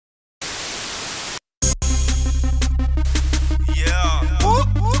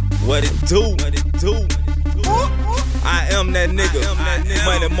What it do? I am that nigga.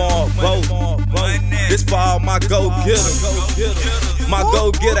 Money more vote. This for all my go-getters. My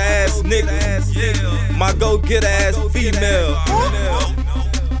go-getter ass nigga. My go-getter ass female.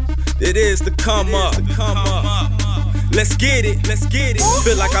 It is to come up. Let's get it.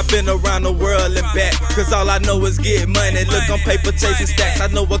 Feel like I've been around the world and back, cause all I know is get money. Look on paper chasing stacks. I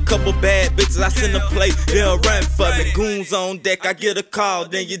know a couple bad bitches I send a play, they'll run for me. Goons on deck, I get a call,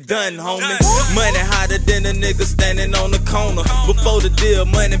 then you done, homie. Money hotter than a nigga standing on the corner. Before the deal,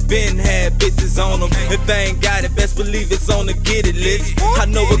 money been had bitches on them. If I ain't got it, best believe it's on the get it list. I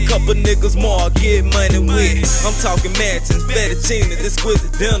know a couple niggas more I get money with. I'm talking mansions, fettuccine,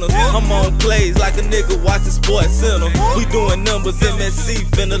 exquisite dinners. I'm on plays like a nigga watching Sports Center. We doing numbers, MSC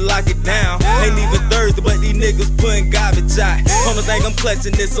finna lock it down. Ain't even Thursday, but these niggas putting garbage out. Only thing I'm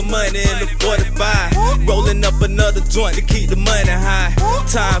clutching is some money in the 45. Rolling up another joint to keep the money high.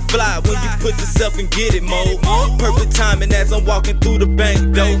 Time fly when you put yourself in get it mode. Perfect timing as I'm walking through the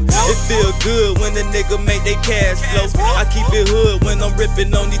bank though. It feel good when the nigga make they cash flow. I keep it hood when I'm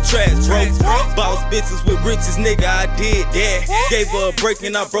ripping on these trash ropes. Boss bitches with riches, nigga, I did that. Gave her a break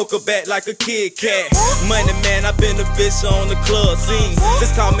and I broke her back like a Kit Kat. Money man, I been a bitch on the club scene.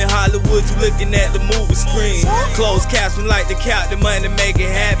 Just call me Hollywood, you looking at the movie screen. Closed caption like the count, the money make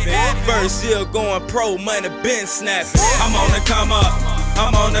it happen. First year going pro, money been snapping. I'm on the come up,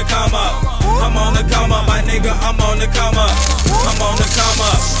 I'm on the come up, I'm on the come up, my nigga, I'm on the come up, I'm on the come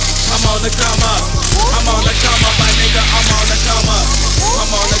up, I'm on the come up, I'm on the come up, my nigga, I'm on the come up,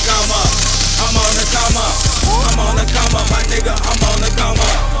 I'm on the come up, I'm on the come up, I'm on the come up, my nigga, I'm on the come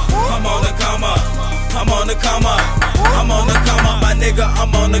up, I'm on the come up, I'm on the come up, I'm on the come up, my nigga,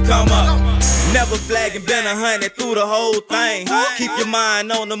 I'm on the come up. Never flagging, been 100 through the whole thing. Keep your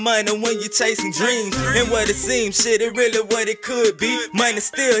mind on the money when you're chasing dreams. And what it seems, shit, it really what it could be. Money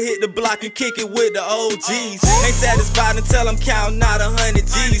still hit the block and kick it with the OGs. Ain't satisfied until I'm counting out 100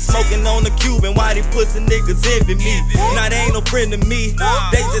 G's. Smoking on the Cuban, why they pussy niggas envy me? Now they ain't no friend to me,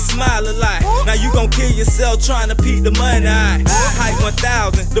 they just smile a lot. Now you gon' kill yourself trying to peek the money out. Hype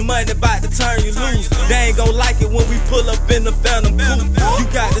 1000, the money about to turn you loose. They ain't gon' like it when we pull up in the Phantom coupe. You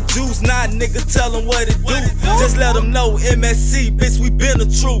got the juice, nah nigga, tell them what it do. Just let them know MSC, bitch, we been the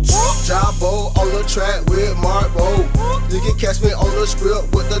truth. Jabo on the track with Marbo. You can catch me on the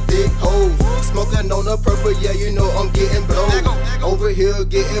script with the thick hole. Smoking on the purple, yeah, you know I'm getting blown. Over here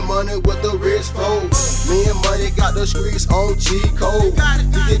getting money with the rich folks. Me and Money got the streets on G-code.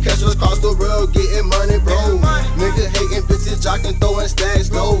 You can catch us across the road getting money, bro. Nigga hating bitches, jocking, throwing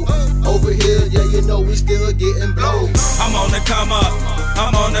stacks low. Over here, yeah, you know we still getting blown. I'm on the come up,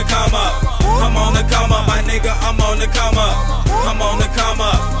 I'm on the come up, I'm on the come up, my nigga, I'm on the come up, I'm on the come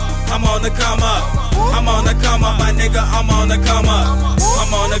up, I'm on the come up, I'm on the come up, my nigga, I'm on the come up,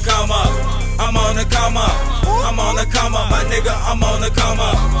 I'm on the come up, I'm on the come up, I'm on the come up, my nigga, I'm on the come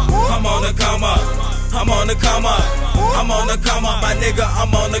up, I'm on the come up, I'm on the come up, I'm on the come up, my nigga,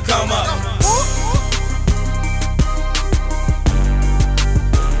 I'm on the come up.